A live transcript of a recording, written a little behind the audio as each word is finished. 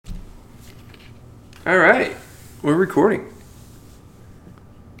All right. We're recording.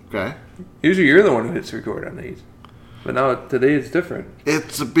 Okay. Usually you're the one who hits record on these. But now, today it's different.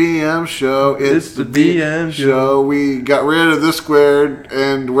 It's the BM show. It's the BM show. We got rid of the squared,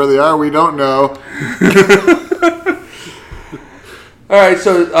 and where they are, we don't know. All right,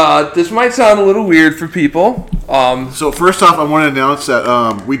 so this might sound a little weird for people. So first off, I want to announce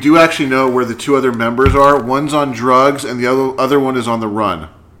that we do actually know where the two other members are. One's on drugs, and the other one is on the run.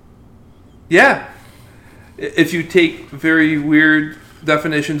 Yeah. If you take very weird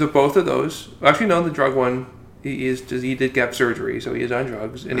definitions of both of those. Actually, no, the drug one, he did gap surgery, so he is on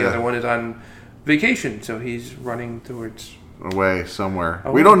drugs. And the other one is on vacation, so he's running towards... Away somewhere.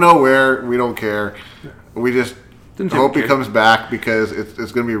 We don't know where. We don't care. We just... hope he comes back because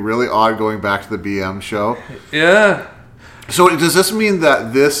it's going to be really odd going back to the BM show. Yeah. So does this mean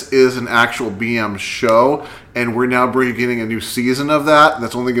that this is an actual BM show and we're now beginning a new season of that?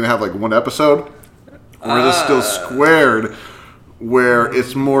 That's only going to have like one episode? Or is this still squared where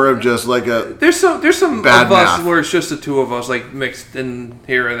it's more of just like a There's some bad of us math. where it's just the two of us like mixed in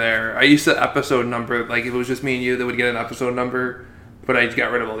here and there. I used to episode number, like if it was just me and you that would get an episode number, but I got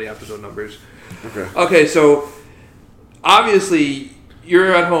rid of all the episode numbers. Okay, so... obviously,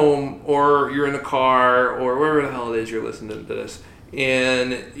 you're at home or you're in a car or wherever the hell it is you're listening to this,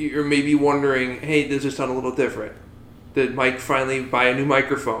 and you're maybe wondering, hey, does this sound a little different? Did Mike finally buy a new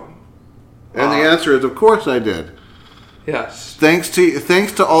microphone? And the answer is, of course I did. Yes. Thanks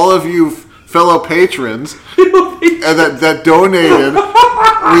to all of you fellow patrons and that donated.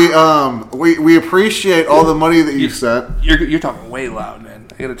 We appreciate all the money that you sent. You're talking way loud, man.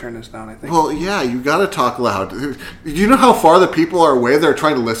 I gotta turn this down, I think. Well, yeah, you gotta talk loud. Do you know how far the people are away that are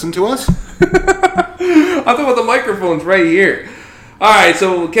trying to listen to us? I'm talking about the microphones right here. All right,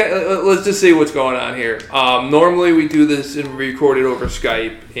 so let's just see what's going on here. Normally we do this and record it over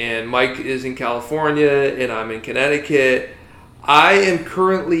Skype, and Mike is in California, and I'm in Connecticut. I am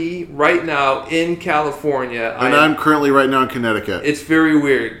currently, right now, in California. And I'm currently right now in Connecticut. It's very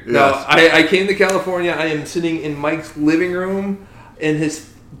weird. Yes. Now, I came to California. I am sitting in Mike's living room in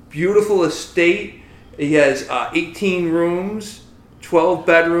his beautiful estate. He has 18 rooms, 12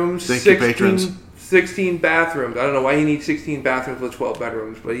 bedrooms, Thank you, patrons. 16 bathrooms. I don't know why he needs 16 bathrooms with 12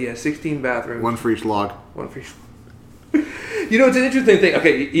 bedrooms, but he has 16 bathrooms. One for each log. One for each. You know, it's an interesting thing.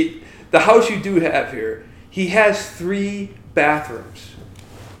 Okay, the house you do have here, he has 3 bathrooms.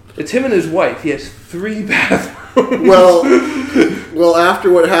 It's him and his wife. He has 3 bathrooms. Well, after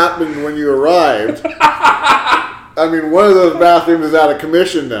what happened when you arrived, I mean, one of those bathrooms is out of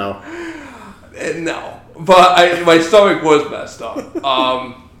commission now. No, but my stomach was messed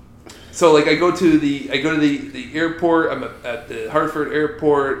up. So like I go to the airport. I'm at the Hartford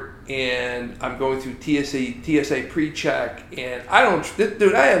airport, and I'm going through TSA pre-check, and I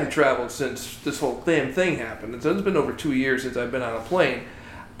haven't traveled since this whole damn thing happened. It's been over 2 years since I've been on a plane.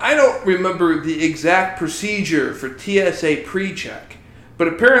 I don't remember the exact procedure for TSA pre-check, but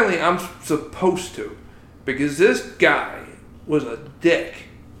apparently I'm supposed to, because this guy was a dick.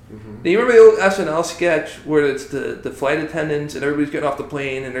 Mm-hmm. Now, you remember the old SNL sketch where it's the flight attendants and everybody's getting off the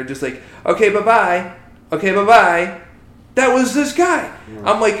plane and they're just like, okay, bye-bye. Okay, bye-bye. That was this guy. Mm-hmm.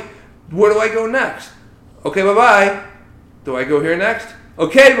 I'm like, where do I go next? Okay, bye-bye. Do I go here next?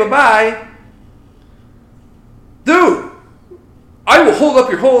 Okay, bye-bye. Dude, I will hold up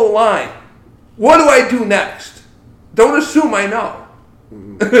your whole line. What do I do next? Don't assume I know.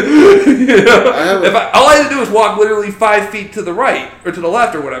 All I had to do was walk literally 5 feet to the right or to the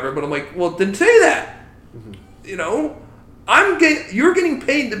left or whatever, but I'm like, well, then say that. Mm-hmm. You know, you're getting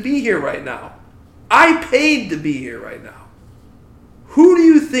paid to be here right now. I paid to be here right now. Who do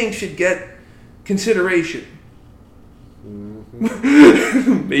you think should get consideration?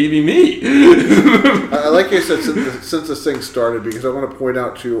 Mm-hmm. Maybe me. Like I said, since this thing started, because I want to point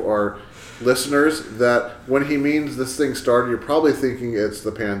out to our listeners that when he means this thing started, you're probably thinking it's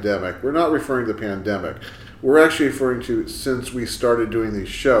the pandemic. We're not referring to the pandemic. We're actually referring to since we started doing these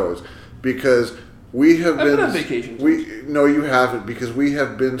shows, because we have been on vacation. No, you haven't, because we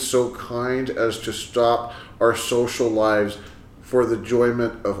have been so kind as to stop our social lives for the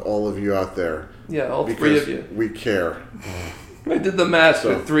enjoyment of all of you out there. Yeah, all 3 of you. We care. I did the math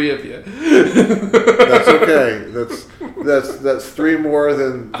for 3 of you. That's okay. That's 3 more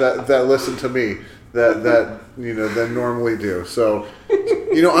than that listen to me than normally do. So,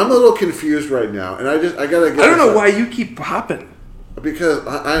 I'm a little confused right now, and I gotta get. I don't know why you keep popping. Because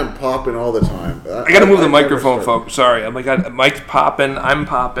I am popping all the time. I gotta move the microphone, folks. Sorry, oh my God, Mike's popping. I'm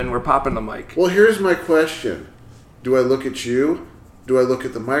popping. We're popping the mic. Well, here's my question: do I look at you? Do I look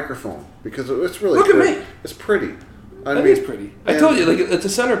at the microphone? Because it's really look at me. It's pretty. I That mean, is pretty. I told you, like, it's a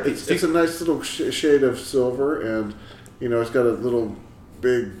centerpiece. It's a nice little shade of silver, and it's got a little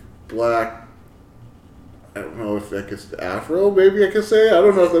big black. I don't know if that gets afro. Maybe I could say. I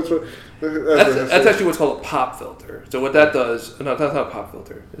don't know if that's what. That's actually what's called a pop filter. So what that does, no, that's not a pop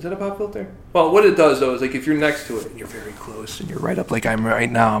filter. Is it a pop filter? Well, what it does though is like if you're next to it and you're very close and you're right up, like I'm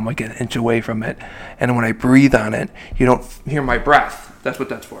right now, I'm like an inch away from it, and when I breathe on it, you don't hear my breath. That's what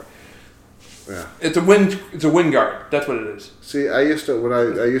that's for. Yeah. It's a wind guard. That's what it is. See, I used to when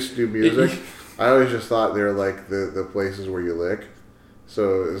I used to do music, I always just thought they're like the places where you lick.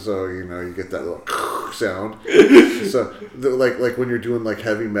 So you get that little sound. So like when you're doing like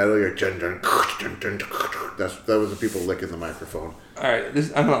heavy metal, you're that was the people licking the microphone. All right, I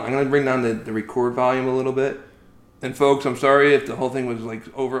don't know. I'm gonna bring down the record volume a little bit. And folks, I'm sorry if the whole thing was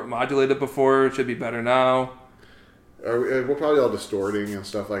like over modulated before. It should be better now. We're probably all distorting and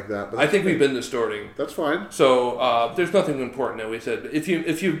stuff like that. But I think we've been distorting. That's fine. So there's nothing important that we said. If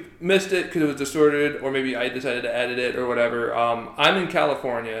you missed it because it was distorted, or maybe I decided to edit it or whatever, I'm in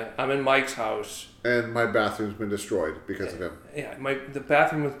California. I'm in Mike's house. And my bathroom's been destroyed because of him. Yeah, the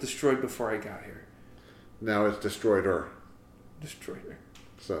bathroom was destroyed before I got here. Now it's destroyed her. Destroyed her.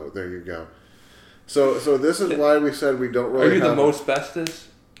 So there you go. So this is why we said we don't really. Are you the most bestest?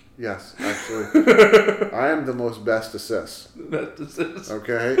 Yes, actually. I am the most bestest.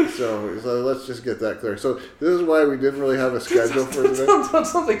 Okay, so let's just get that clear. So this is why we didn't really have a schedule for today.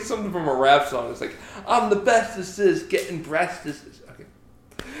 Sounds like something from a rap song. It's like, I'm the bestest, getting breastest. Okay.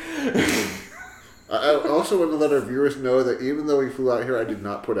 I also want to let our viewers know that even though he flew out here, I did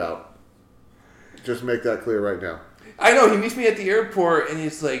not put out. Just make that clear right now. I know, he meets me at the airport and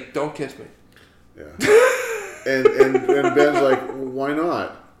he's like, don't kiss me. Yeah. and Ben's like, well, why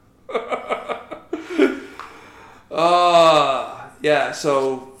not? Yeah,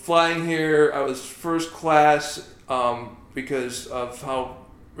 so flying here, I was first class because of how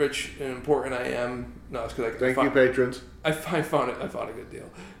rich and important I am. No, it's because Thank you, patrons. I found a good deal.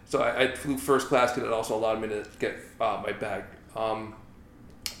 So I flew first class because it also allowed me to get my bag.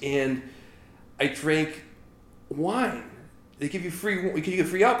 And I drank wine. They give you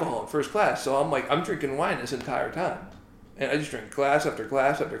free alcohol in first class. So I'm drinking wine this entire time. And I just drank glass after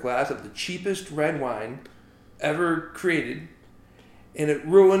glass after glass of the cheapest red wine ever created. And it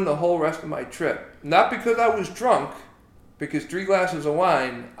ruined the whole rest of my trip. Not because I was drunk, because 3 glasses of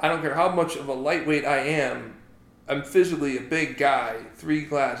wine, I don't care how much of a lightweight I am, I'm physically a big guy. 3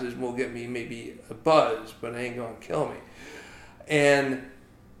 glasses will get me maybe a buzz, but it ain't going to kill me. And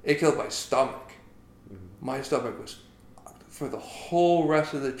it killed my stomach. My stomach was, for the whole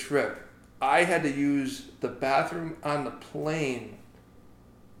rest of the trip, I had to use the bathroom on the plane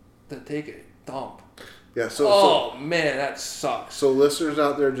to take a dump. Yeah. Man, that sucks. So listeners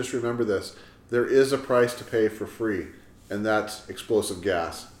out there, just remember this: there is a price to pay for free, and that's explosive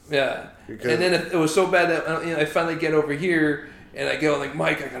gas. Yeah. And then it was so bad that I finally get over here and I go like,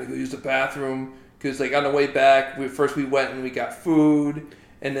 Mike, I gotta go use the bathroom because like on the way back, we went and we got food,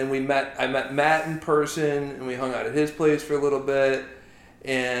 and then I met Matt in person and we hung out at his place for a little bit.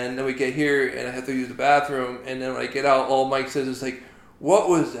 And then we get here, and I have to use the bathroom. And then when I get out, all Mike says is like, "What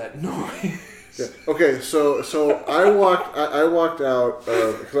was that noise?" Yeah. Okay, so I walked out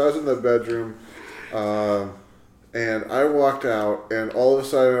because I was in the bedroom, and I walked out, and all of a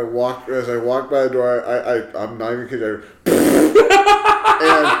sudden as I walked by the door, I'm not even kidding. And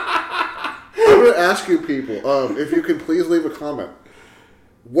I'm going to ask you people if you can please leave a comment.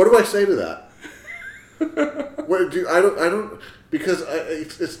 What do I say to that? I don't. Because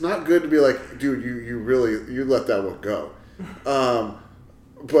it's not good to be like, dude, you let that one go.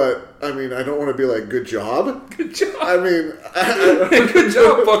 But, I mean, I don't want to be like, good job. Good job. I mean... good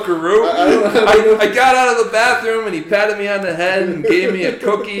job, buckaroo. I got out of the bathroom and he patted me on the head and gave me a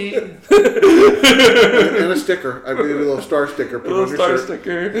cookie. and a sticker. I gave you a little star sticker. A little star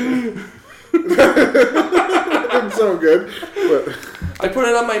sticker. It's so good. But I put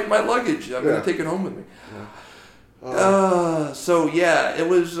it on my luggage. I'm going to take it home with me. So yeah, it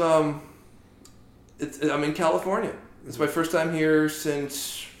was. I'm in California. It's my first time here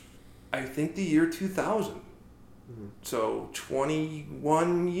since I think the year 2000. Mm-hmm. So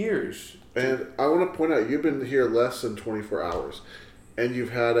 21 years. And I want to point out, you've been here less than 24 hours, and you've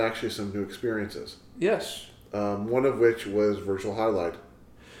had actually some new experiences. Yes. One of which was Virtual Highlight.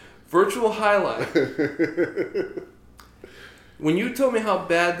 Virtual Highlight. When you told me how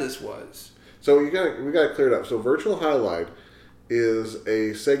bad this was. So we got to clear it up. So Virtual Highlight is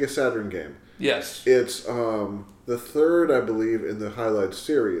a Sega Saturn game. Yes. It's the third, I believe, in the Highlight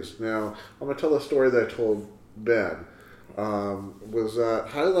series. Now, I'm going to tell a story that I told Ben. Was that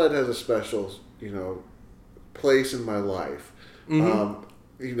Highlight has a special, place in my life. Mm-hmm.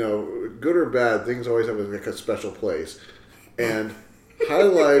 You know, good or bad, things always have like a special place. And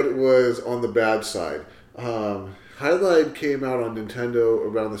Highlight was on the bad side. Highlight came out on Nintendo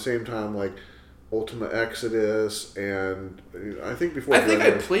around the same time, like Ultima Exodus, and I think before. I think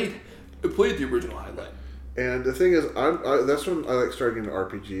I played the original Highlight. And the thing is, that's when I like started getting into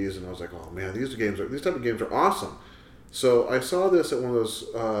RPGs, and I was like, oh man, these type of games are awesome. So I saw this at one of those.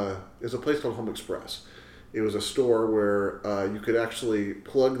 There's a place called Home Express. It was a store where you could actually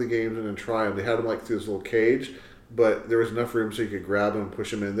plug the games in and try them. They had them like through this little cage, but there was enough room so you could grab them and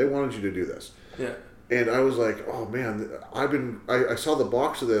push them in. They wanted you to do this. Yeah. And I was like, oh man, I saw the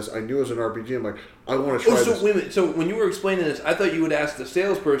box of this. I knew it was an RPG. I'm like, I want to try this. Wait a minute. So when you were explaining this, I thought you would ask the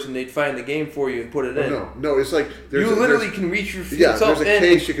salesperson, they'd find the game for you and put it in. No, it's like you literally can reach your there's a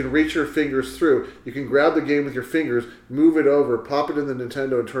case you can reach your fingers through. You can grab the game with your fingers, move it over, pop it in the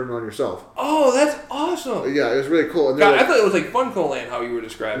Nintendo, and turn it on yourself. Oh, that's awesome! Yeah, it was really cool. And God, I thought it was like Funko Land how you were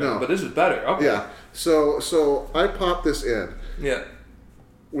describing it, but this is better. Okay. Yeah. So I popped this in. Yeah.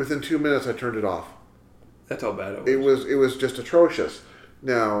 Within 2 minutes, I turned it off. That's how bad it was. It was just atrocious.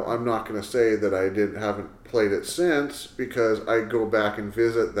 Now, I'm not going to say that I haven't played it since, because I go back and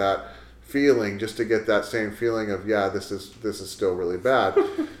visit that feeling just to get that same feeling of, yeah, this is still really bad.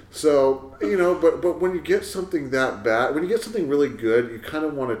 So, but when you get something that bad, when you get something really good, you kind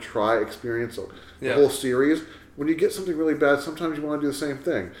of want to experience the whole series. When you get something really bad, sometimes you want to do the same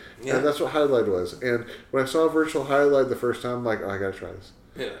thing. Yeah. And that's what Highlight was. And when I saw Virtual Highlight the first time, I'm like, oh, I got to try this.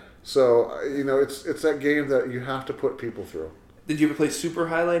 Yeah. So, it's that game that you have to put people through. Did you ever play Super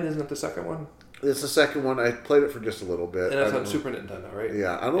Highlight? Isn't that the second one? It's the second one. I played it for just a little bit. And that's on Super Nintendo, right?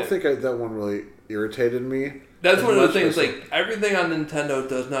 Yeah. I don't think that one really irritated me. That's one of the things, like, everything on Nintendo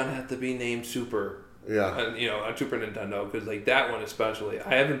does not have to be named Super. Yeah. On Super Nintendo, because, like, that one especially.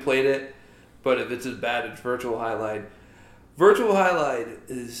 I haven't played it, but if it's as bad as Virtual Highlight. Virtual Highlight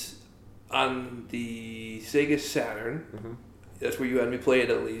is on the Sega Saturn. Mm-hmm. That's where you had me play it,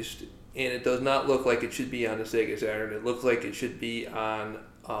 at least. And it does not look like it should be on a Sega Saturn. It looks like it should be on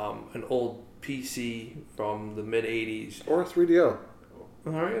an old PC from the mid-'80s. Or a 3DO.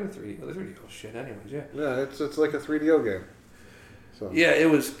 Oh, yeah, the 3DO shit anyways, yeah. Yeah, it's like a 3DO game. So. Yeah, it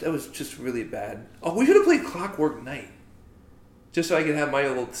was just really bad. Oh, we should have played Clockwork Knight. Just so I could have my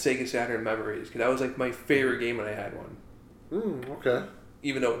old Sega Saturn memories. Because that was like my favorite game when I had one. Okay.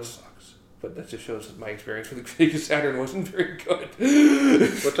 Even though it sucks. But that just shows that my experience with the Sega Saturn wasn't very good.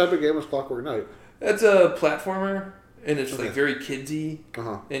 What type of game was Clockwork Knight? That's a platformer, and it's like very kidsy.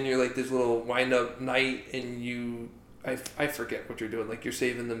 Uh-huh. And you're like this little wind-up knight, and I forget what you're doing. Like you're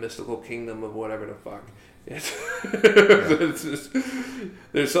saving the mystical kingdom of whatever the fuck. It's just,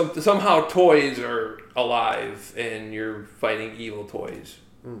 there's somehow toys are alive, and you're fighting evil toys.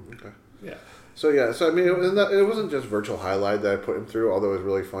 Okay. Yeah. So I mean, it wasn't just Virtual Highlight that I put him through, although it was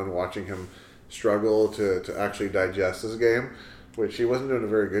really fun watching him struggle to actually digest this game, which he wasn't doing a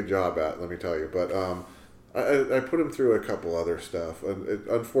very good job at, let me tell you. But I put him through a couple other stuff, and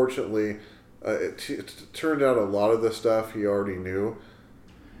unfortunately, it turned out a lot of the stuff he already knew.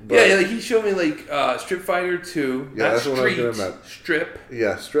 But like he showed me like Street Fighter 2. Yeah, that's what I was going to mention. Strip.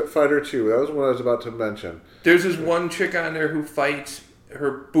 Yeah, Street Fighter 2. That was what I was about to mention. There's this one chick on there who fights. Her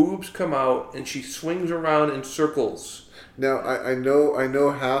boobs come out and she swings around in circles. Now I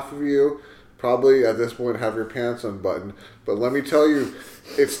know half of you probably at this point have your pants unbuttoned, but let me tell you,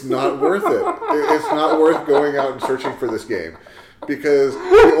 it's not worth it. It's not worth going out and searching for this game, because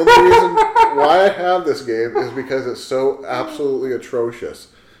the only reason why I have this game is because it's so absolutely atrocious.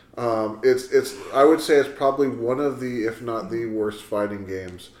 It's I would say it's probably one of the, if not the worst fighting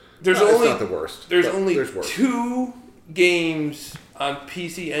games. It's not the worst. There's only two games on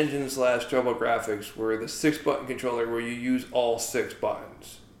PC Engine / TurboGrafx where the 6-button controller where you use all 6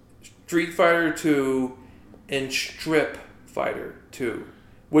 buttons. Street Fighter 2 and Strip Fighter 2.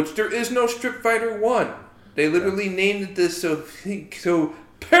 Which there is no Strip Fighter 1. They literally named it this so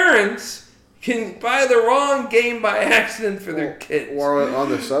parents can buy the wrong game by accident for their kids. While on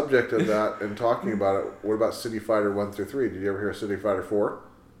the subject of that and talking about it, what about City Fighter 1 through 3? Did you ever hear of City Fighter 4?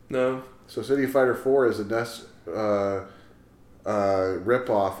 No. So City Fighter 4 is a NES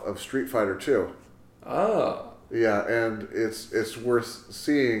rip-off of Street Fighter 2. Oh. Yeah, and it's worth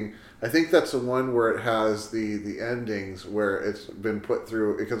seeing. I think that's the one where it has the endings where it's been put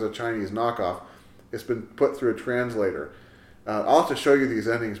through, because of Chinese knockoff, it's been put through a translator. I'll have to show you these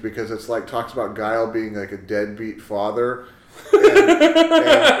endings, because it's like talks about Guile being like a deadbeat father,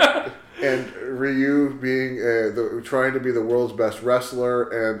 and Ryu being trying to be the world's best wrestler,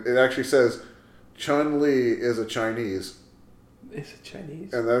 and it actually says Chun-Li is a Chinese. Is it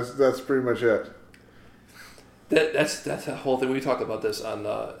Chinese? And that's pretty much it. That's a whole thing. We talked about this on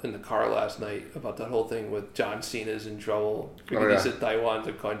in the car last night about that whole thing with John Cena's in trouble because he said Taiwan's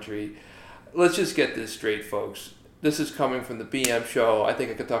a country. Let's just get this straight, folks. This is coming from the BM show. I think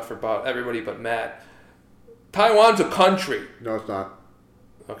I could talk for about everybody but Matt. Taiwan's a country. No, it's not.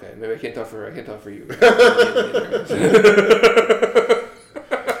 Okay, maybe I can't talk for you.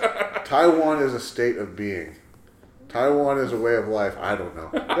 Taiwan is a state of being. Taiwan is a way of life. I don't know.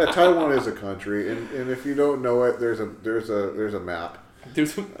 Yeah, Taiwan is a country, and if you don't know it, there's a map.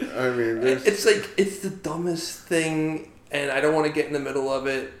 It's like it's the dumbest thing, and I don't want to get in the middle of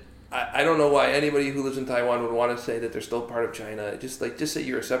it. I don't know why anybody who lives in Taiwan would want to say that they're still part of China. Just say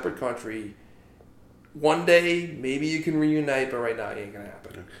you're a separate country. One day, maybe you can reunite, but right now it ain't gonna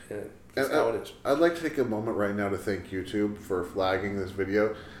happen. That's how it is. I'd like to take a moment right now to thank YouTube for flagging this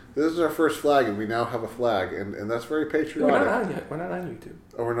video. This is our first flag, and we now have a flag, and that's very patriotic. We're not on yet. We're not on YouTube.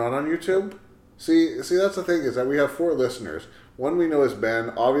 Oh, we're not on YouTube? See, that's the thing, is that we have 4 listeners. One we know is Ben.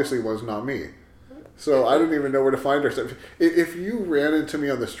 Obviously, one's not me. So I don't even know where to find ourselves. If you ran into me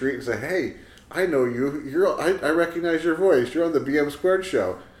on the street and said, "Hey, I know you. I recognize your voice. You're on the BM Squared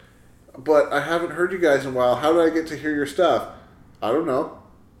show, but I haven't heard you guys in a while. How do I get to hear your stuff?" I don't know.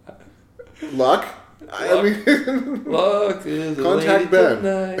 Luck. I mean, luck is contact Ben.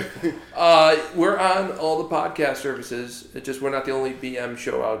 We're on all the podcast services. It's just we're not the only BM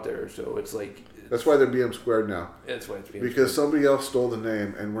show out there, so it's like that's why they're BM Squared now. That's why it's BM because Squared. Somebody else stole the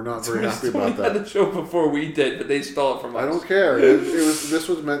name, and we're not very happy about that. Had the show before we did, but they stole it from us. I don't care. This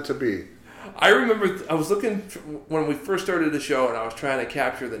was meant to be. I remember I was looking when we first started the show, and I was trying to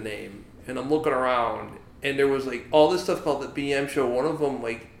capture the name, and I'm looking around, and there was like all this stuff called the BM show. One of them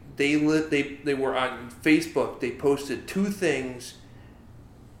like. They were on Facebook. They posted 2 things,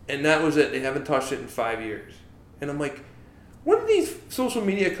 and that was it. They haven't touched it in 5 years. And I'm like, when are these social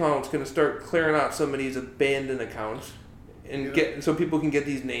media accounts going to start clearing out some of these abandoned accounts and get so people can get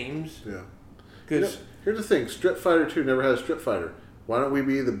these names? Yeah. Because here's the thing: Street Fighter 2 never had a Street Fighter. Why don't we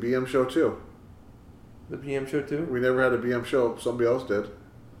be the BM show 2? The BM show 2? We never had a BM show. Somebody else did.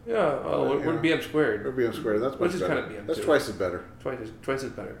 Yeah. We're BM Squared. We're BM Squared. That's much better. Kind of BM. That's twice as better. Twice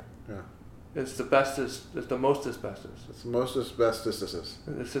as better. Yeah. It's the bestest. It's the most asbestos. It's the most asbestos.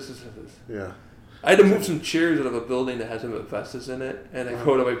 Yeah. I had to move some chairs out of a building that has some asbestos in it, and I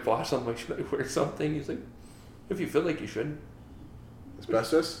go to my boss. I'm like, "Should I wear something?" He's like, "If you feel like you should."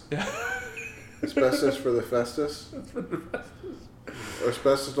 Asbestos. Yeah. Asbestos for the festus. For the festus.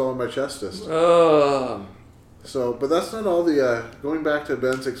 Asbestos all in my chestus. So, but that's not all the, going back to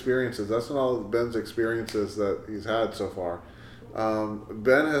Ben's experiences, that's not all Ben's experiences that he's had so far.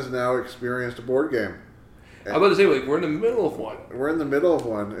 Ben has now experienced a board game. I'm about to say, like, we're in the middle of one. We're in the middle of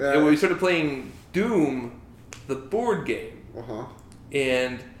one. Yeah. And we started playing Doom, the board game. Uh-huh.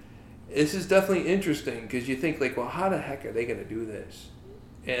 And this is definitely interesting, because you think, like, well, how the heck are they going to do this?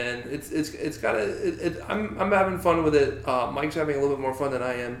 And it's got I'm having fun with it. Mike's having a little bit more fun than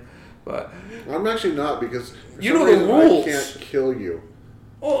I am. But I'm actually not, because you know the rules. I can't kill you.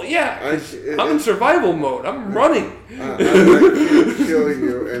 Oh yeah, I'm in survival mode. I'm running. I can't kill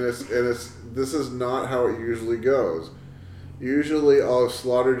you, and this is not how it usually goes. Usually, I'll have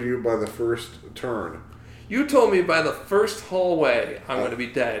slaughtered you by the first turn. You told me by the first hallway I'm going to be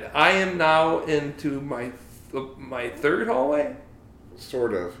dead. I am now into my 3rd hallway.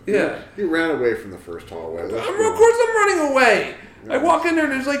 Sort of. Yeah. You ran away from the first hallway. Of course, I'm running away. I walk in there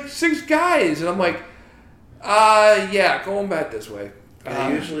and there's like 6 guys, and I'm like, yeah, going back this way.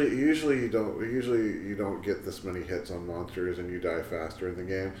 Usually you don't get this many hits on monsters, and you die faster in the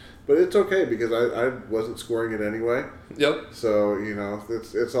game. But it's okay, because I wasn't scoring it anyway. Yep. So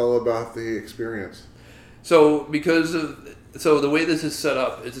it's all about the experience. So the way this is set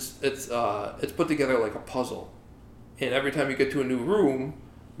up, it's put together like a puzzle, and every time you get to a new room,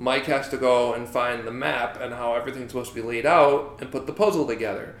 Mike has to go and find the map and how everything's supposed to be laid out and put the puzzle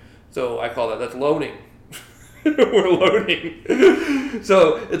together. So I call that's loading. We're loading.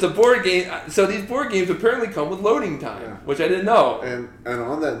 So it's a board game. So these board games apparently come with loading time, which I didn't know. And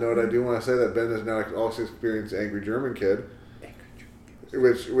on that note, I do want to say that Ben has now also experienced Angry German Kid.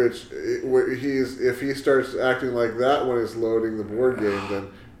 Which if he starts acting like that when it's loading the board game,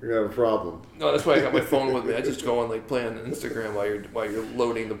 then you're gonna have a problem. No, that's why I got my phone with me. I just go and like play on Instagram while you're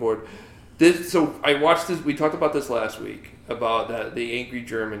loading the board. So I watched this. We talked about this last week about the Angry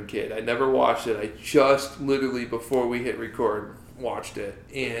German Kid. I never watched it. I just literally before we hit record watched it.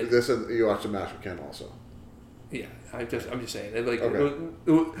 And you watched the Master Ken also. Yeah, I'm just saying. Like okay.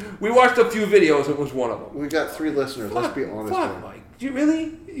 We watched a few videos. It was one of them. We got 3 listeners. Let's be honest. Mike. Do you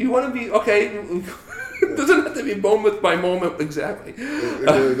really? You want to be okay? Doesn't have I mean, moment by moment, exactly. It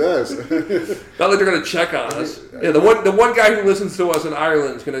really does. Not like they're going to check on us. Yeah, the one guy who listens to us in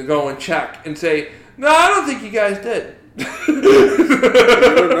Ireland is going to go and check and say, "No, I don't think you guys did." You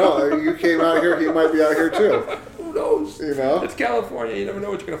don't know. You came out here, he might be out here too. Who knows? You know? It's California. You never know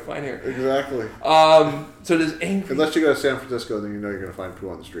what you're going to find here. Exactly. So this angry... Unless you go to San Francisco, then you know you're going to find poo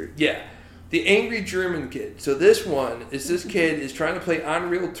on the street. Yeah. The angry German kid. So this one is this kid is trying to play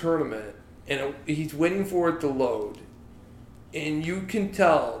Unreal Tournament, and he's waiting for it to load. And you can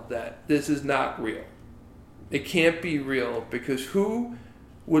tell that this is not real. It can't be real, because who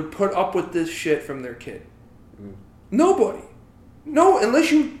would put up with this shit from their kid? Nobody. No, unless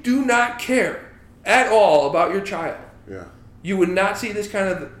you do not care at all about your child. Yeah. You would not see this kind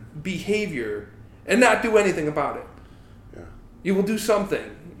of behavior and not do anything about it. Yeah. You will do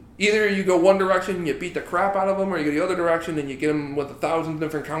something. Either you go one direction and you beat the crap out of them, or you go the other direction and you get them with 1,000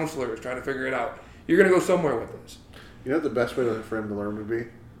 different counselors trying to figure it out. You're going to go somewhere with this. You know what the best way for him to learn would be?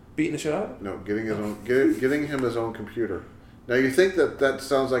 Beating the shit out of him? No, getting him his own computer. Now you think that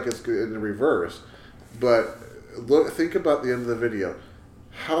sounds like it's in the reverse, but think about the end of the video.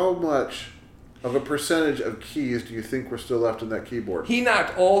 How much of a percentage of keys do you think were still left in that keyboard? He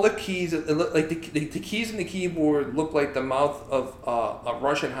knocked all the keys. It looked like the keys in the keyboard looked like the mouth of a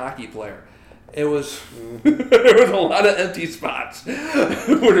Russian hockey player. It was there was a lot of empty spots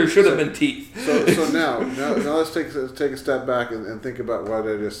where there should have been teeth. So now let's take a step back and think about what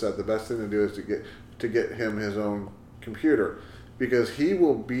I just said. The best thing to do is to get him his own computer, because he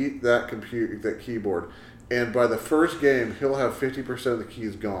will beat that keyboard. And by the first game, he'll have 50% of the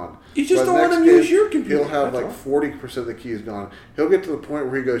keys gone. You just don't want him to use your computer. He'll have like 40% of the keys gone. He'll get to the point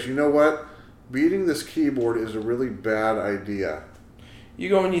where he goes, you know what? Beating this keyboard is a really bad idea. You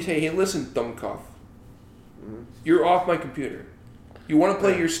go and you say, hey, listen, dumbcuff. You're off my computer. You want to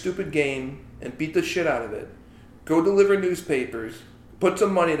play your stupid game and beat the shit out of it. Go deliver newspapers. Put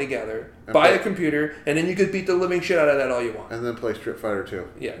some money together, buy a computer, and then you could beat the living shit out of that all you want. And then play Street Fighter 2.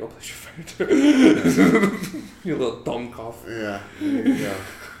 Yeah, go play Street Fighter 2. You little dumb cough. Yeah, there you go.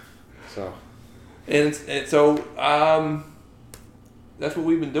 So. And so, that's what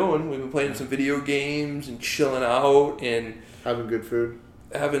we've been doing. We've been playing some video games and chilling out and... having good food.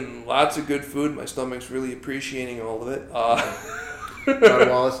 Having lots of good food. My stomach's really appreciating all of it.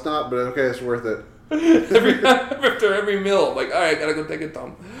 Well, it's not, but okay, it's worth it. After every meal, I'm like, all right, gotta go take a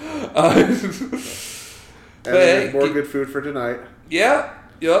dump. And more good food for tonight. Yeah,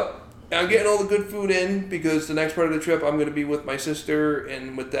 yep. I'm getting all the good food in because the next part of the trip I'm going to be with my sister,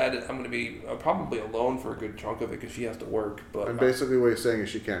 and with that I'm going to be probably alone for a good chunk of it because she has to work. But and basically what he's saying is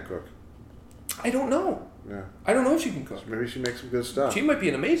she can't cook. I don't know. Yeah. I don't know if she can cook. So maybe she makes some good stuff. She might be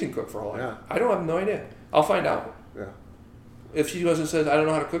an amazing cook for all I know. Yeah. I don't have no idea. I'll find out. Yeah. If she goes and says, I don't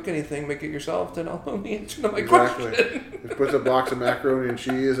know how to cook anything, make it yourself, then I'll know the answer to my question. It puts a box of macaroni and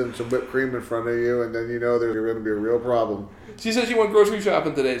cheese and some whipped cream in front of you, and then you know there's going to be a real problem. She said she went grocery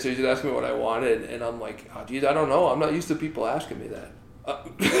shopping today, so she's asking me what I wanted, and I'm like, oh, geez, I don't know. I'm not used to people asking me that.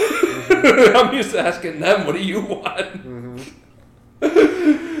 I'm used to asking them, what do you want?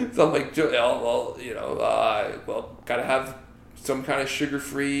 So I'm like, well, gotta have some kind of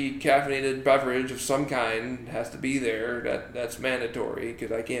sugar-free caffeinated beverage of some kind has to be there. That's mandatory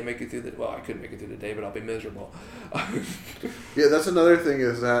because I can't make it through I could make it through the day, but I'll be miserable. Yeah, that's another thing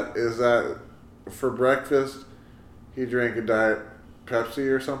is that for breakfast he drank a Diet Pepsi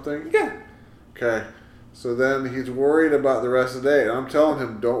or something. Yeah. Okay. So then he's worried about the rest of the day, and I'm telling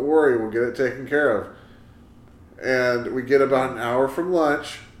him, don't worry, we'll get it taken care of. And we get about an hour from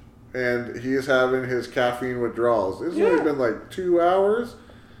lunch, and he's having his caffeine withdrawals. It's only been like 2 hours,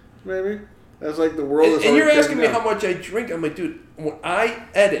 maybe. That's like the world is. And you're asking me how much I drink. I'm like, dude, when I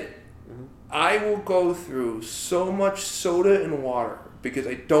edit, I will go through so much soda and water because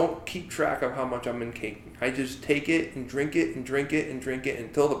I don't keep track of how much I'm intaking. I just take it and drink it and drink it and drink it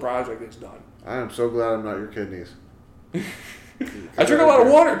until the project is done. I am so glad I'm not your kidneys. I drink a lot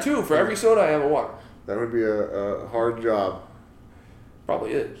of water too. For every soda, I have a water. That would be a hard job.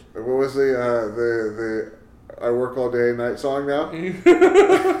 Probably is. What was the I work all day and night song now?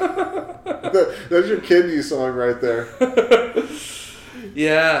 That's your kidney song right there.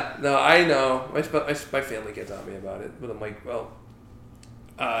 Yeah, no, I know. My family gets on me about it, but I'm like, well,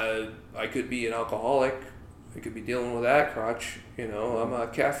 I could be an alcoholic. I could be dealing with that crutch. You know, I'm a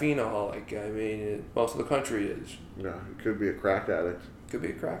caffeine-aholic. I mean, most of the country is. Yeah, you could be a crack addict. Could be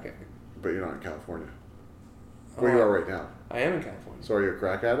a crack addict. But you're not in California. Where you are right now. I am in California. So are you a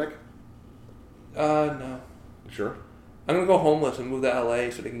crack addict? No. Sure. I'm going to go homeless and move to LA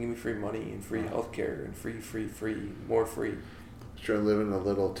so they can give me free money and free healthcare and free, more free. Trying to live in a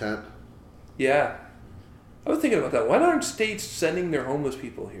little tent? Yeah. I was thinking about that. Why aren't states sending their homeless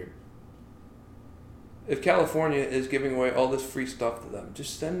people here? If California is giving away all this free stuff to them,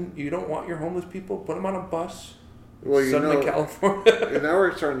 just send. You don't want your homeless people? Put them on a bus. Well, send them to California. And now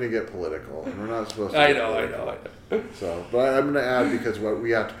we're starting to get political, and we're not supposed to. I know. So, but I'm going to add because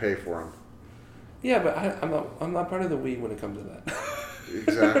we have to pay for them. Yeah, but I'm not part of the we when it comes to that.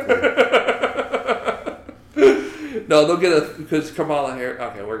 Exactly. No, they'll get because Kamala Harris.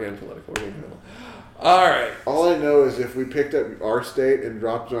 Okay, we're getting political. All right. All I know is if we picked up our state and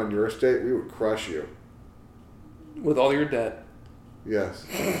dropped it on your state, we would crush you. With all your debt. Yes.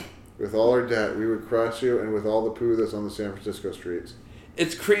 With all our debt, we would crush you, and with all the poo that's on the San Francisco streets.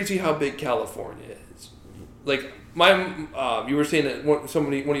 It's crazy how big California is. Like you were saying that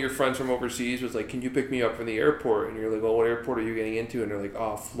one of your friends from overseas was like, "Can you pick me up from the airport?" And you're like, "Well, what airport are you getting into?" And they're like,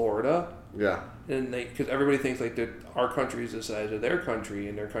 "Oh, Florida." Yeah. And because everybody thinks like that our country is the size of their country,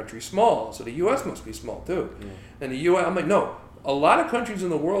 and their country's small, so the U.S. must be small too. Yeah. And the U.S. I'm like, no, a lot of countries in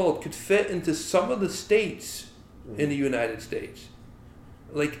the world could fit into some of the states in the United States.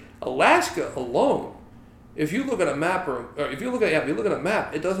 Like Alaska alone, if you look at a map, or if you look at a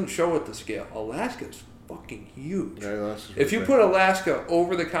map, it doesn't show it the scale. Alaska's fucking huge. Yeah, if you put Alaska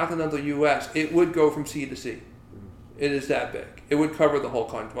over the continental U.S., it would go from sea to sea. It is that big. It would cover the whole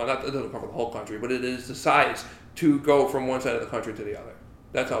country. Well, it doesn't cover the whole country, but it is the size to go from one side of the country to the other.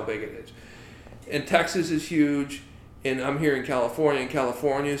 That's how big it is. And Texas is huge. And I'm here in California, and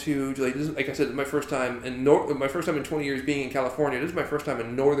California is huge. Like this is, like I said, my first time in 20 years being in California. This is my first time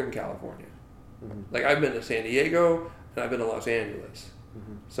in Northern California. Mm-hmm. Like I've been to San Diego and I've been to Los Angeles.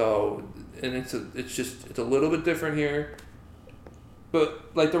 Mm-hmm. So, and it's a little bit different here.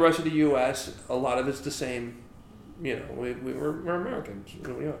 But like the rest of the U.S., a lot of it's the same. You know, we're Americans.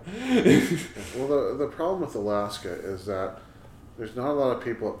 Well, the problem with Alaska is that there's not a lot of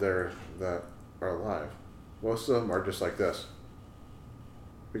people up there that are alive. Most of them are just like this.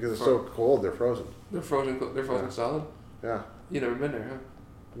 Because it's so cold, they're frozen. They're frozen solid? Yeah. You never been there, huh?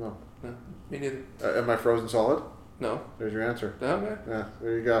 No. No, me neither. Am I frozen solid? No. There's your answer. Okay. Yeah,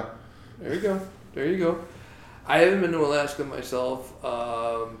 there you go. There you go. I haven't been to Alaska myself.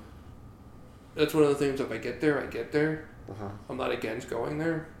 That's one of the things, if I get there, I get there. Uh-huh. I'm not against going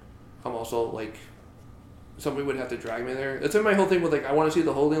there. I'm also, like, somebody would have to drag me there. That's my whole thing with, like, I want to see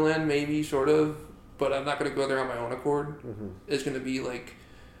the Holy Land, maybe, sort of, but I'm not going to go there on my own accord. Mm-hmm. It's going to be, like,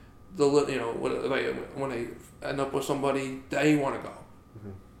 when I end up with somebody, they want to go.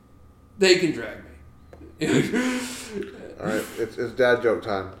 Mm-hmm. They can drag me. All right, it's dad joke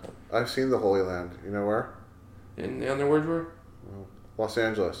time. I've seen the Holy Land. You know where? And the other words were? Los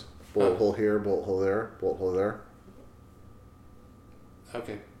Angeles. Bullet hole here, bullet hole there, bullet hole there.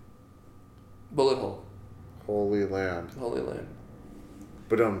 Okay. Bullet hole. Holy Land.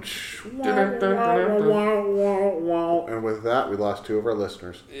 But and with that, we lost 2 of our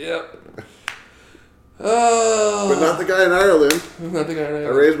listeners. Yep. But not the guy in Ireland. I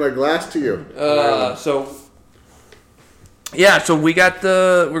raised my glass to you. So we're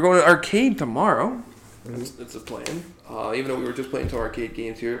going to arcade tomorrow. That's the plan. Even though we were just playing some arcade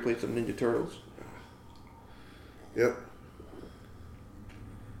games here, played some Ninja Turtles. Yep.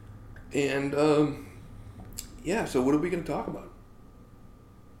 And, so what are we going to talk about?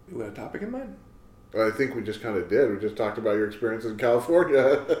 You got a topic in mind? Well, I think we just kind of did. We just talked about your experience in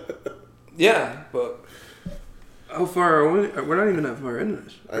California. Yeah, but how far are we? We're not even that far into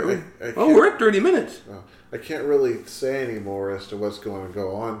this. We're at 30 minutes. I can't really say any more as to what's going to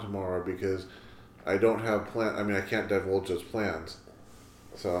go on tomorrow because I don't have I can't divulge those plans.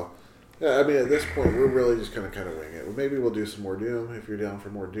 So, yeah, at this point, we're really just going to kind of wing it. Maybe we'll do some more Doom if you're down for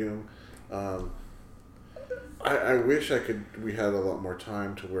more Doom. I wish we had a lot more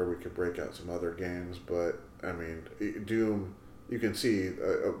time to where we could break out some other games, but, Doom, you can see,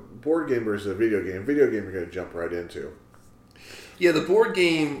 a board game versus a video game. Video game you're going to jump right into. Yeah, the board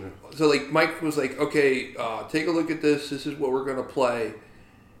game, so, like, Mike was like, okay, take a look at this. This is what we're going to play.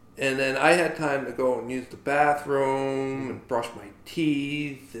 And then I had time to go and use the bathroom and brush my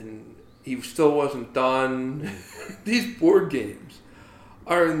teeth, and he still wasn't done. These board games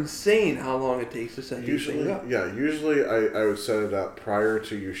are insane how long it takes to set these things up. Yeah, usually I would set it up prior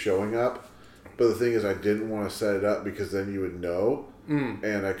to you showing up, but the thing is I didn't want to set it up because then you would know,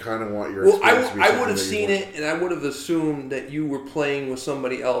 and I kind of want your experience to be I would have seen it, and I would have assumed that you were playing with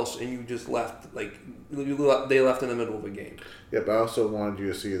somebody else, and you just left, like, they left in the middle of a game. Yeah, but I also wanted you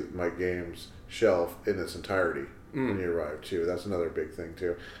to see my game's shelf in its entirety when you arrived, too. That's another big thing,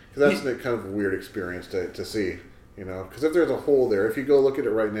 too. Because that's kind of a weird experience to see, Because if there's a hole there, if you go look at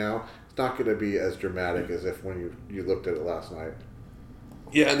it right now, it's not going to be as dramatic as if when you looked at it last night.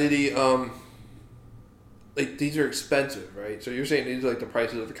 Yeah, like these are expensive, right? So you're saying these are like the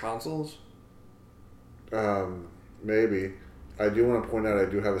prices of the consoles? Maybe. I do want to point out I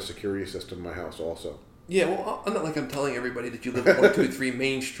do have a security system in my house also. Yeah, well, I'm not like I'm telling everybody that you live at 123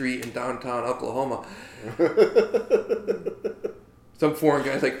 Main Street in downtown Oklahoma. Some foreign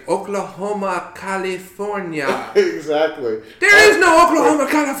guy's like, Oklahoma, California. Exactly. There is no Oklahoma,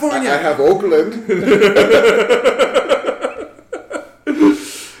 California. I have Oakland.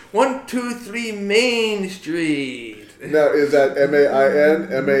 123 Main Street. Now, is that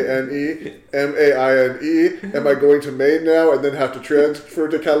M-A-I-N, M-A-N-E, M-A-I-N-E? Am I going to Maine now and then have to transfer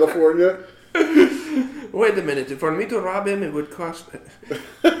to California? Wait a minute. For me to rob him, it would cost...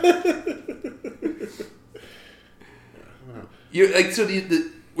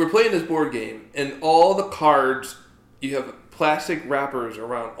 we're playing this board game, and all the cards, you have plastic wrappers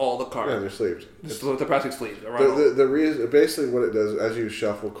around all the cards. Yeah, they're sleeved. The plastic sleeves around. The reason, basically, what it does as you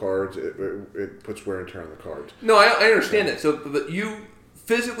shuffle cards, it puts wear and tear on the cards. No, I understand that. So, but you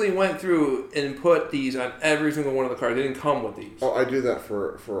physically went through and put these on every single one of the cards. They didn't come with these. Oh, I do that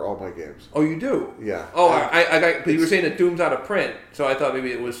for all my games. Oh, you do? Yeah. Oh, I got. But you were saying that Doom's out of print, so I thought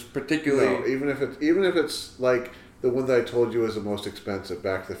maybe it was particularly. No, even if it's like the one that I told you was the most expensive,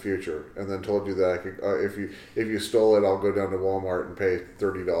 Back to the Future, and then told you that I could, if you stole it, I'll go down to Walmart and pay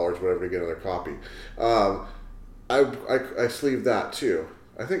 $30, whatever, to get another copy. I sleeve that too.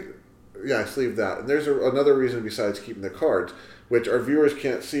 I think, yeah, I sleeve that. And there's another reason besides keeping the cards, which our viewers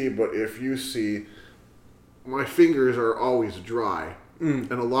can't see, but if you see, my fingers are always dry,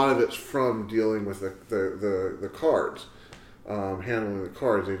 and a lot of it's from dealing with the cards. Handling the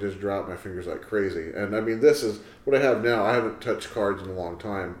cards, they just drop my fingers like crazy. And I mean, this is what I have now. I haven't touched cards in a long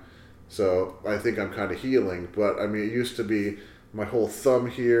time, so I think I'm kind of healing. But I mean, it used to be my whole thumb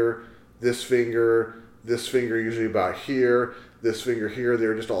here, this finger usually about here, this finger here.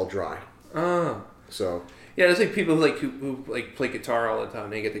 They're just all dry. Oh. So. Yeah, it's like people who play guitar all the time.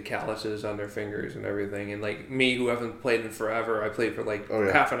 They get the calluses on their fingers and everything. And like me, who haven't played in forever, I played for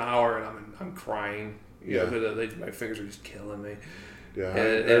half an hour, and I'm crying. You know, my fingers are just killing me. Yeah,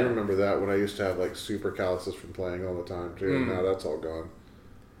 I remember that when I used to have like super calluses from playing all the time too. Now that's all gone.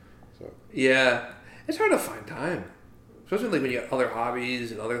 So yeah, it's hard to find time, especially like when you got other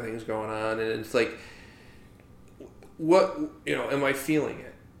hobbies and other things going on, and it's like, what am I feeling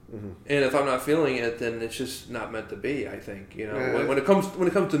it? Mm-hmm. And if I'm not feeling it, then it's just not meant to be. I think when it comes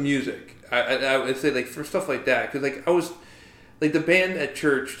to music, I would say like for stuff like that, because like I was like the band at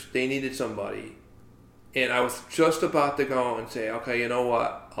church, they needed somebody. And I was just about to go and say, okay, you know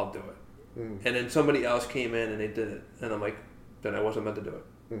what? I'll do it. Mm-hmm. And then somebody else came in and they did it. And I'm like, then I wasn't meant to do it.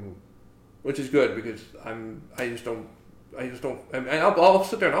 Mm-hmm. Which is good because I'll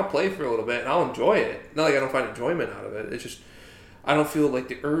sit there and I'll play for a little bit and I'll enjoy it. Not like I don't find enjoyment out of it. It's just, I don't feel like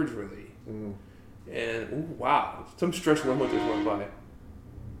the urge really. Mm-hmm. And, wow, some stretch limit just went by.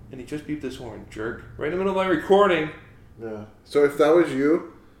 And he just beeped this horn, jerk. Right in the middle of my recording. Yeah. So if that was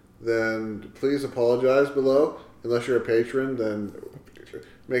you, then please apologize below. Unless you're a patron, then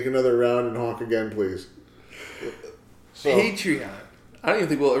make another round and honk again, please. So, Patreon. I don't even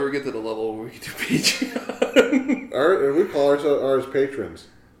think we'll ever get to the level where we can do Patreon. We call ours patrons.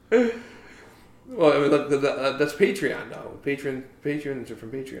 Well, I mean, that's Patreon now. Patrons are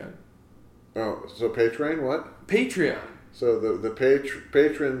from Patreon. Oh, so Patreon what? Patreon. So the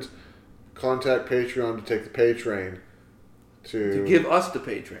patrons contact Patreon to take the pay train. To give us the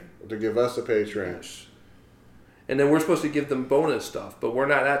pay train. To give us the pay train. Yes. And then we're supposed to give them bonus stuff, but we're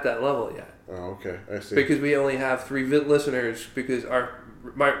not at that level yet. Oh, okay. I see. Because we only have 3 listeners, because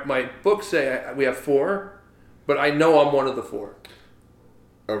my books say we have 4, but I know I'm one of the 4.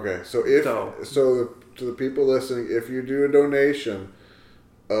 Okay, so to the people listening, if you do a donation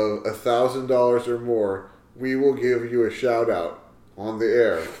of $1,000 or more, we will give you a shout out on the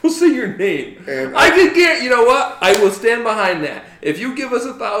air. We'll say your name. And I can get, you know what? I will stand behind that. If you give us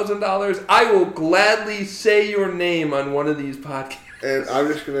 $1,000, I will gladly say your name on one of these podcasts. And I'm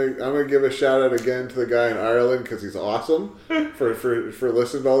gonna give a shout out again to the guy in Ireland because he's awesome for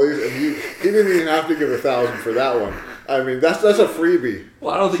listening to all these. And he didn't even have to give $1,000 for that one. I mean, that's a freebie.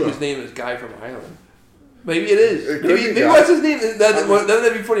 Well, I don't think his name is Guy from Ireland. Maybe it is. Maybe what's his name?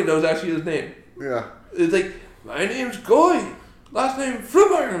 That'd be funny. That was actually his name. Yeah. It's like, my name's Guy. Last name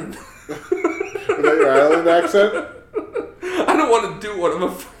from Ireland. Is that your Ireland accent? I don't want to do what I'm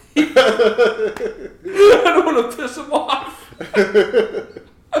afraid. I don't want to piss him off.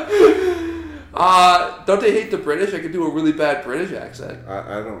 Don't they hate the British? I could do a really bad British accent.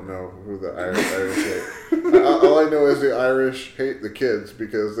 I don't know who the Irish hate. All I know is the Irish hate the kids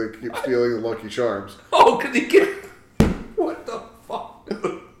because they keep stealing the Lucky Charms. Oh, because he get... What the fuck?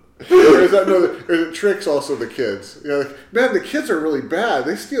 There is it tricks also the kids. You know, like, man, the kids are really bad.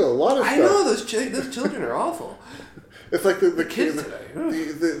 They steal a lot of stuff. I know those children are awful. It's like the kids today.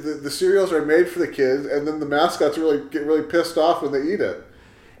 The cereals are made for the kids, and then the mascots get really pissed off when they eat it.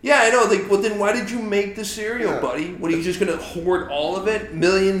 Yeah, I know. Like, well, then why did you make the cereal, buddy? What, are you just going to hoard all of it?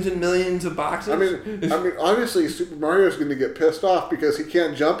 Millions and millions of boxes? I mean, obviously, Super Mario's going to get pissed off because he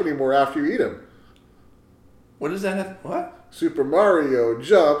can't jump anymore after you eat him. What does that have? What? Super Mario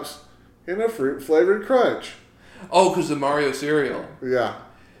jumps in a fruit-flavored crunch. Oh, because the Mario cereal. Yeah.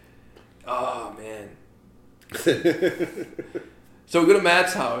 Oh, man. So we go to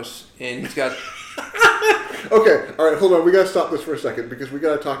Matt's house, and he's got... Okay, all right, hold on. We got to stop this for a second because we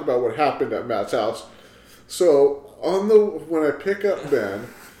got to talk about what happened at Matt's house. So when I pick up Ben,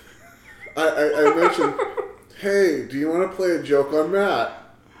 I mentioned, hey, do you want to play a joke on Matt?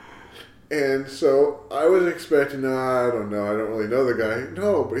 And so I was expecting, I don't know, I don't really know the guy.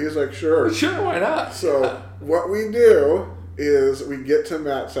 No, but he's like, sure. Sure, why not? So what we do is we get to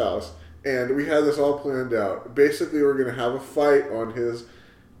Matt's house, and we had this all planned out. Basically, we're going to have a fight on his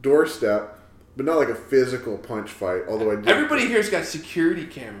doorstep, but not like a physical punch fight, although I did. Everybody here's got security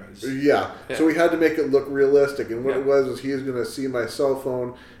cameras. Yeah. So we had to make it look realistic. And what it was is he's going to see my cell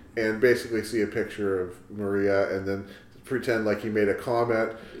phone and basically see a picture of Maria and then pretend like he made a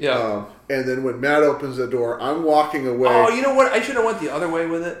comment. Yeah. And then when Matt opens the door, I'm walking away. Oh, you know what? I should have went the other way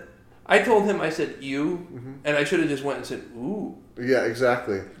with it. I told him, I said, you, and I should have just went and said, ooh. Yeah,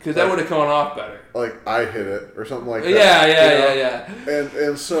 exactly. Because that would have gone off better. Like, I hit it, or something like that. Yeah.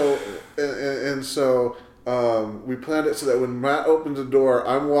 And so we planned it so that when Matt opens the door,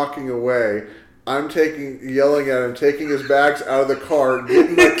 I'm walking away. I'm yelling at him, taking his bags out of the car,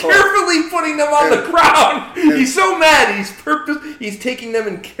 getting my car. Carefully putting them on the ground. He's so mad. He's taking them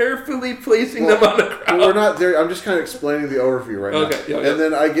and carefully placing them on the ground. Well, we're not there. I'm just kind of explaining the overview right now. Okay. And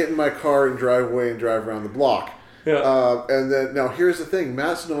then I get in my car and drive away and drive around the block. Yeah. And then, now here's the thing.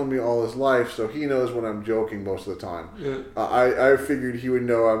 Matt's known me all his life, so he knows when I'm joking most of the time. Yeah. I figured he would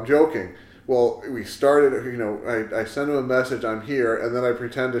know I'm joking. Well, we started, I send him a message, I'm here, and then I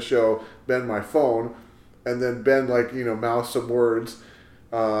pretend to show Ben my phone, and then Ben, mouths some words,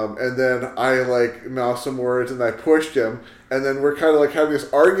 and then I, mouth some words, and I pushed him, and then we're kind of, having this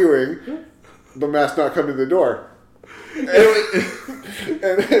arguing, but Matt's not coming to the door. And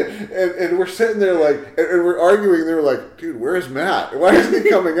we're sitting there and we're arguing. They were like, "Dude, where's Matt? Why isn't he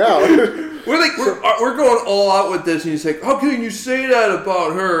coming out?" We're going all out with this, and he's like, "How can you say that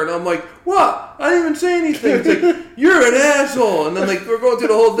about her?" And I'm like, "What? I didn't even say anything." It's like, "You're an asshole." And then we're going through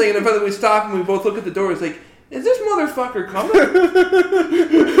the whole thing, and then finally we stop and we both look at the door. It's like, is this motherfucker coming?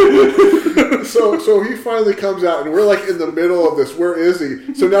 So he finally comes out, and we're in the middle of this. Where is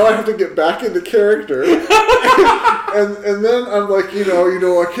he? So now I have to get back into character. And then I'm like,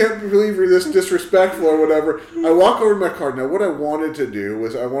 I can't believe you're this disrespectful or whatever. I walk over to my car. Now, what I wanted to do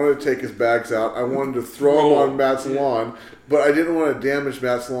was I wanted to take his bags out. I wanted to throw them on Matt's lawn, but I didn't want to damage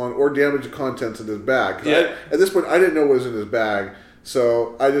Matt's lawn or damage the contents of his bag. At this point, I didn't know what was in his bag.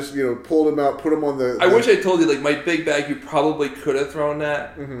 So I just, pulled him out, put him on the... I wish I told you, my big bag, you probably could have thrown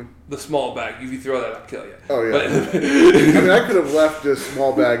that. Mm-hmm. The small bag, if you throw that, I'll kill you. Oh, yeah. I could have left this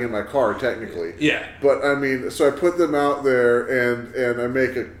small bag in my car, technically. Yeah. But, so I put them out there, and I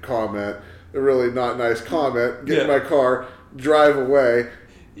make a comment, a really not nice comment, get in my car, drive away.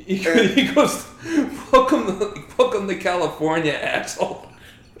 He goes, welcome to California, asshole.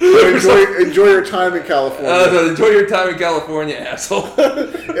 Enjoy your time in California. Enjoy your time in California, asshole.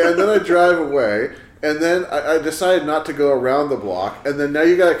 And then I drive away, and then I decided not to go around the block, and then now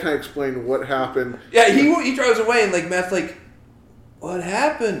you got to kind of explain what happened. Yeah, he drives away, and Matt's like, what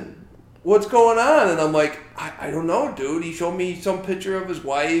happened? What's going on? And I'm like, I don't know, dude. He showed me some picture of his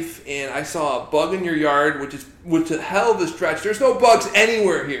wife, and I saw a bug in your yard, which is a hell of a stretch. There's no bugs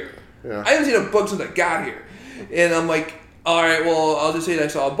anywhere here. Yeah. I haven't seen a bug since I got here. And I'm like, all right, well, I'll just say that I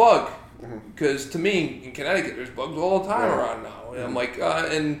saw a bug. Because to me, in Connecticut, there's bugs all the time around now. And I'm like,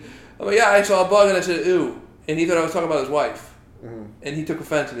 yeah, I saw a bug, and I said, ew. And he thought I was talking about his wife. And he took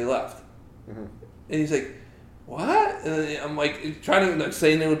offense, and he left. And he's like, what? And I'm trying to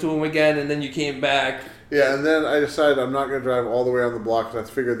say no to him again, and then you came back. Yeah, and then I decided I'm not going to drive all the way on the block because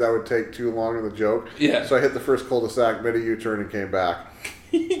I figured that would take too long in the joke. Yeah. So I hit the first cul-de-sac, made a U-turn, and came back.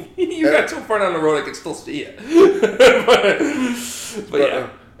 You got so far down the road I could still see it. but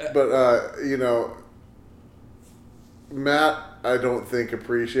yeah. Matt, I don't think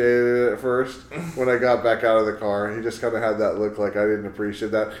appreciated it at first when I got back out of the car. He just kind of had that look like I didn't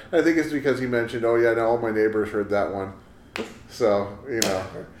appreciate that. I think it's because he mentioned, oh yeah, now all my neighbors heard that one. So,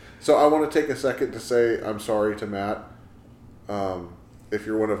 So I want to take a second to say I'm sorry to Matt. if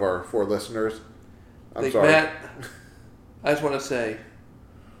you're one of our 4 listeners, I'm like, sorry. Matt, I just want to say,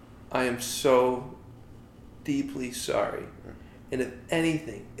 I am so deeply sorry. And if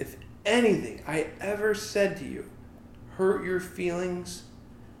anything I ever said to you hurt your feelings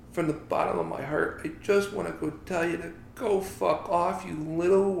from the bottom of my heart, I just want to go tell you to go fuck off, you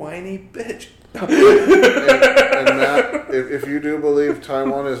little whiny bitch. and Matt, if you do believe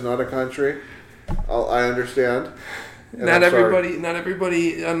Taiwan is not a country, I understand. Not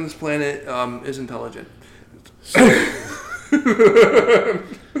everybody on this planet is intelligent. So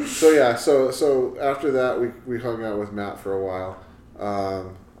after that, we hung out with Matt for a while.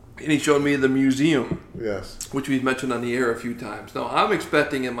 And he showed me the museum. Yes. Which we've mentioned on the air a few times. Now, I'm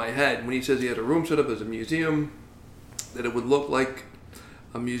expecting in my head, when he says he had a room set up as a museum, that it would look like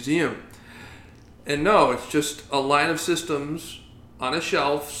a museum. And no, it's just a line of systems on a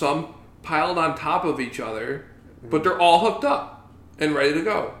shelf, some piled on top of each other, but they're all hooked up and ready to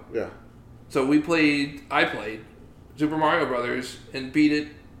go. Yeah. So I played Super Mario Brothers and beat it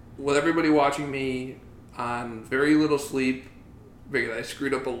with everybody watching me on very little sleep, because I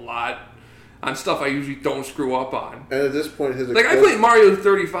screwed up a lot on stuff I usually don't screw up on. And at this point, I played Mario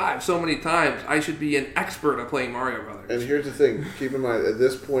 35 so many times, I should be an expert at playing Mario Brothers. And here's the thing, keep in mind, at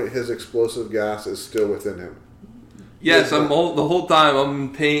this point, his explosive gas is still within him. Yes, the whole time I'm in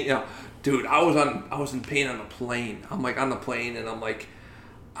pain. You know, dude, I was in pain on the plane. I'm like on the plane, and I'm like,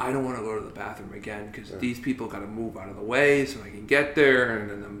 I don't want to go to the bathroom again because these people got to move out of the way so I can get there, and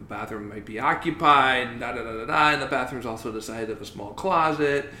then the bathroom might be occupied, and and the bathroom's also the size of a small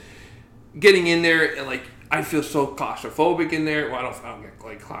closet. Getting in there, and like, I feel so claustrophobic in there. Well, I don't get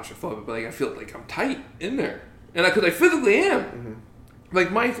like claustrophobic, but like I feel like I'm tight in there, and because I physically am. Mm-hmm.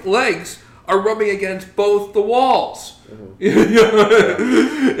 Like my legs are rubbing against both the walls.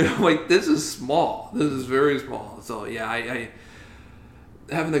 Mm-hmm. I'm like, this is small. This is very small. So yeah, I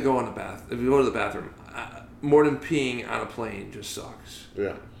having to go in the bath. If you go to the bathroom, more than peeing on a plane just sucks.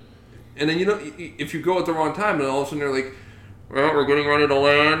 Yeah. And then if you go at the wrong time, and all of a sudden they're like, "Well, we're getting ready to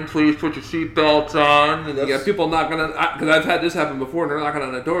land. Please put your seatbelts on." And you got people knocking on, because I've had this happen before, and they're knocking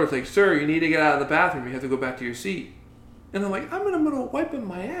on the door. It's like, "Sir, you need to get out of the bathroom. You have to go back to your seat." And I'm like, "I'm in the middle of wiping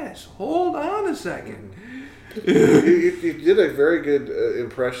my ass. Hold on a second." You did a very good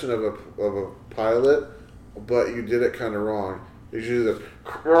impression of a pilot, but you did it kind of wrong. You should do this.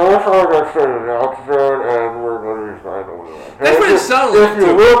 That's what it sounded like. If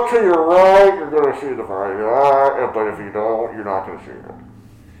you look to your right, you're going to see the pilot. But if you don't, you're not going to see it.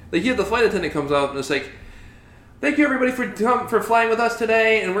 Like, the flight attendant comes out and it's like, "Thank you everybody for flying with us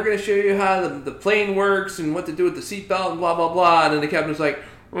today, and we're going to show you how the plane works and what to do with the seatbelt and blah blah blah." And then the captain's like,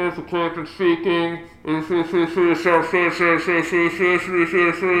 "It's the captain speaking.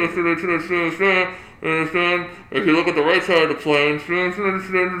 Understand? If you look at the right side of the plane,"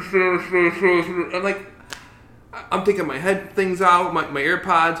 I'm like, I'm taking my head things out, my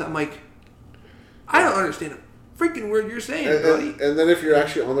AirPods. I'm like, I don't understand a freaking word you're saying, buddy. And then if you're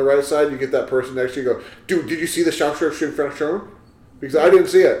actually on the right side, you get that person next to you go, "Dude, did you see the shot in front of Sherman? Because I didn't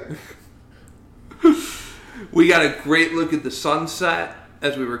see it." We got a great look at the sunset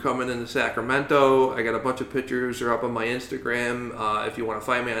as we were coming into Sacramento. I got a bunch of pictures. They're up on my Instagram. If you want to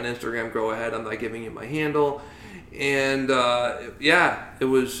find me on Instagram, go ahead. I'm not giving you my handle. And it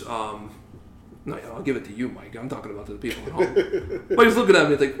was... no, I'll give it to you, Mike. I'm talking about to the people at home. Mike's looking at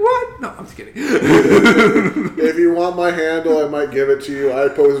me like, "What?" No, I'm just kidding. If you want my handle, I might give it to you. I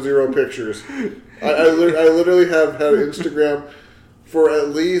post 0 pictures. I literally have had Instagram for at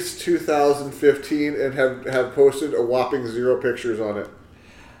least 2015 and have posted a whopping 0 pictures on it.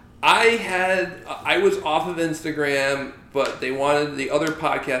 I was off of Instagram, but they wanted, the other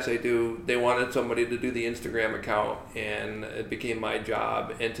podcast I do, they wanted somebody to do the Instagram account, and it became my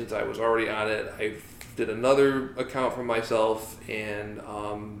job. And since I was already on it, I did another account for myself, and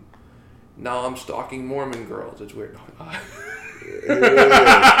now I'm stalking Mormon girls. It's weird.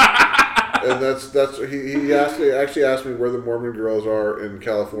 And that's he actually asked me where the Mormon girls are in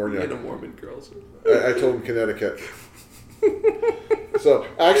California. Yeah, the Mormon girls. I told him Connecticut. So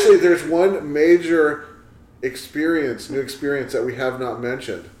actually, there's one major new experience that we have not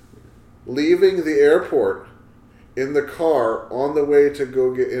mentioned. Leaving the airport in the car on the way to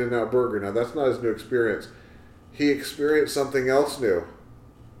go get In-N-Out Burger. Now that's not his new experience. He experienced something else new.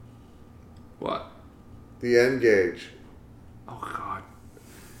 What? The N-Gauge. Oh God.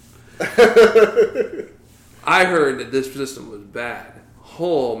 I heard that this system was bad.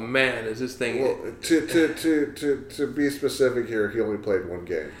 Oh man, is this thing... Well, to be specific here, he only played one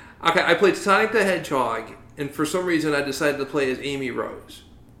game. Okay, I played Sonic the Hedgehog, and for some reason I decided to play as Amy Rose.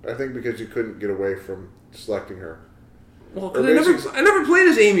 I think because you couldn't get away from selecting her. Well, because I never played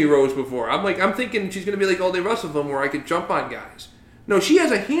as Amy Rose before. I'm thinking she's going to be like all day Russell from where I could jump on guys. No, she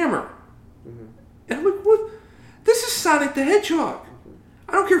has a hammer. Mm-hmm. And I'm like, what? This is Sonic the Hedgehog.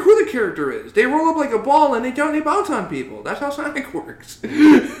 I don't care who the character is. They roll up like a ball and they bounce on people. That's how Sonic works. They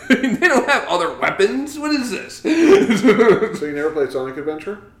don't have other weapons. What is this? So you never played Sonic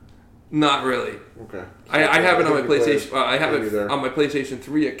Adventure? Not really. Okay. I have it on my PlayStation. I have it on my PlayStation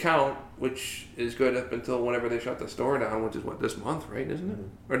 3 account, which is good up until whenever they shut the store down, which is this month, right? Isn't it?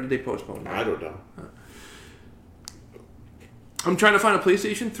 Mm-hmm. Or did they postpone that? I don't know. I'm trying to find a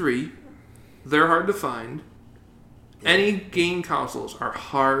PlayStation 3. They're hard to find. Any game consoles are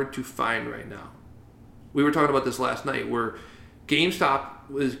hard to find right now. We were talking about this last night, where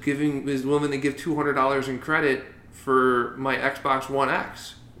GameStop was willing to give $200 in credit for my Xbox One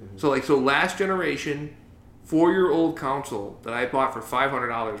X. Mm-hmm. So last generation, 4-year-old console that I bought for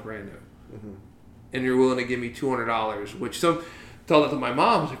 $500 brand new, mm-hmm. and you're willing to give me $200, which tell that to my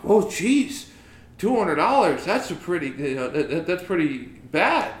mom. I was like, oh, jeez, $200. That's that's pretty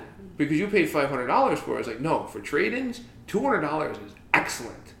bad. Because you paid $500 for it. I was like, no, for trade-ins, $200 is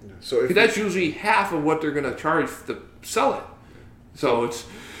excellent. Yeah. So that's usually half of what they're going to charge to sell it.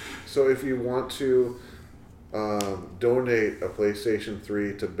 So if you want to donate a PlayStation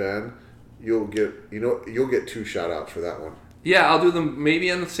 3 to Ben, you'll get 2 shout-outs for that one. Yeah, I'll do them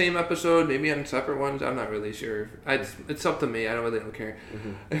maybe on the same episode, maybe on separate ones. I'm not really sure. It's up to me. I don't care.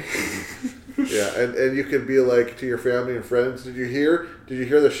 Mm-hmm. Yeah, and you could be like to your family and friends, did you hear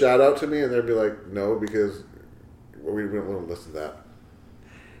the shout out to me? And they'd be like, no, because we don't want to listen to that.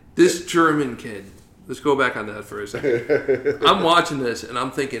 This German kid, let's go back on that for a second. I'm watching this and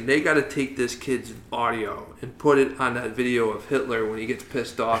I'm thinking they got to take this kid's audio and put it on that video of Hitler when he gets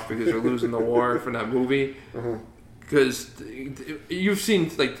pissed off because they're losing the war from that movie. Uh-huh. Because you've seen,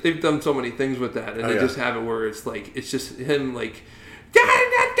 they've done so many things with that, and they just have it where it's just him, they want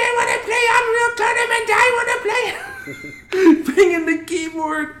to play Unreal Tournament, I want to play, banging the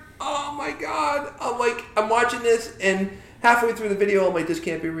keyboard. Oh my God. I'm watching this, and halfway through the video, I'm like, this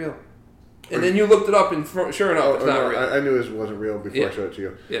can't be real. And then you looked it up, and sure enough, it's not real. I knew it wasn't real before I showed it to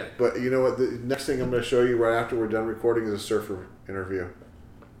you. Yeah. But you know what? The next thing I'm going to show you right after we're done recording is a surfer interview.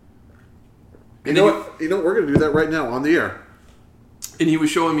 You know what? We're going to do that right now on the air. And he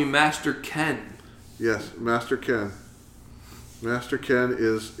was showing me Master Ken. Yes, Master Ken. Master Ken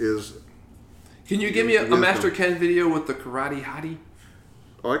is. Can you give me a Master Ken video with the Karate Hottie?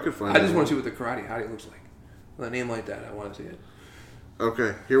 Oh, I could find. I just want to see what the Karate Hottie looks like. With a name like that, I want to see it.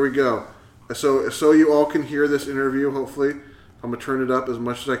 Okay, here we go. So you all can hear this interview. Hopefully, I'm gonna turn it up as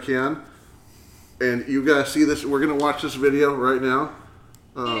much as I can, and you guys see this. We're gonna watch this video right now.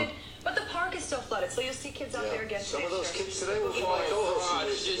 But the park is still flooded, so you'll see kids out there again. Some of those kids today will fly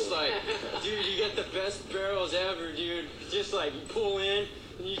It's just dude, you get the best barrels ever, dude. Just you pull in,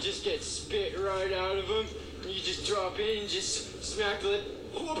 and you just get spit right out of them, and you just drop in and just smack the lid,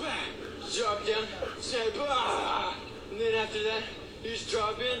 whoop-ah, drop down, snap, and then after that, you just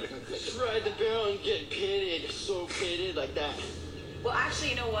drop in, ride the barrel, and get pitted, so pitted like that. Well,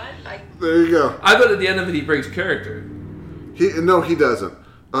 actually, you know what? There you go. I bet at the end of it he breaks character. He doesn't.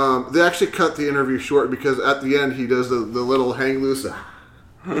 They actually cut the interview short because at the end he does the little hang loose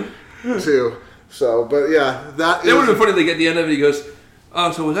too. So, but yeah, that would have been funny. They get the end of it. He goes,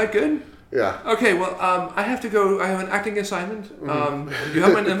 "Oh, so was that good?" Yeah. Okay. Well, I have to go. I have an acting assignment. You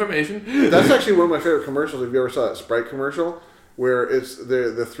have my information. That's actually one of my favorite commercials. If you ever saw that Sprite commercial, where it's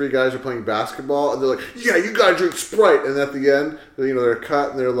the 3 guys are playing basketball and they're like, "Yeah, you gotta drink Sprite," and at the end, they're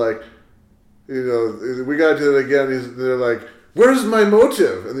cut and they're like, "We gotta do it again." They're like, "Where's my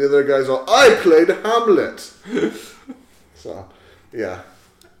motive?" And the other guy's all, "I played Hamlet." So, yeah.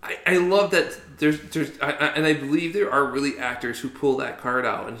 I love that and I believe there are really actors who pull that card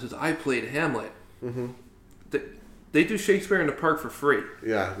out and says, "I played Hamlet." Mm-hmm. They do Shakespeare in the Park for free.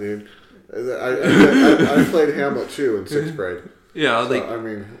 Yeah, dude. I played Hamlet too in 6th grade. Yeah,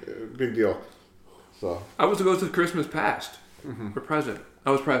 big deal. So I was the Ghost of Christmas Past or Present. I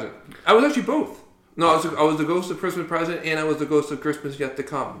was present. I was actually both. No, I was the Ghost of Christmas Present, and I was the Ghost of Christmas Yet to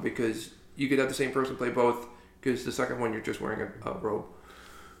Come, because you could have the same person play both, because the second one you're just wearing a robe.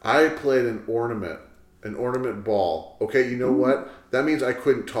 I played an ornament ball. Okay, you know what? That means I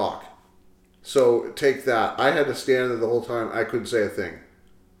couldn't talk. So take that. I had to stand there the whole time. I couldn't say a thing.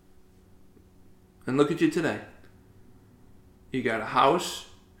 And look at you today. You got a house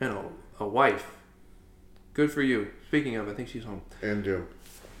and a wife. Good for you. Speaking of, I think she's home. And Doom.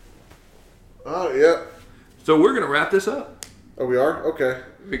 Oh, yeah. So we're going to wrap this up. Oh, we are? Okay.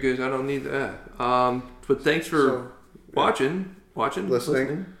 Because I don't need that. But thanks for watching,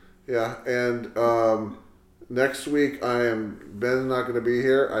 listening. Yeah, and Next week, Ben's not going to be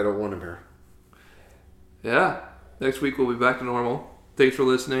here. I don't want him here. Yeah. Next week we'll be back to normal. Thanks for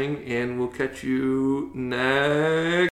listening, and we'll catch you next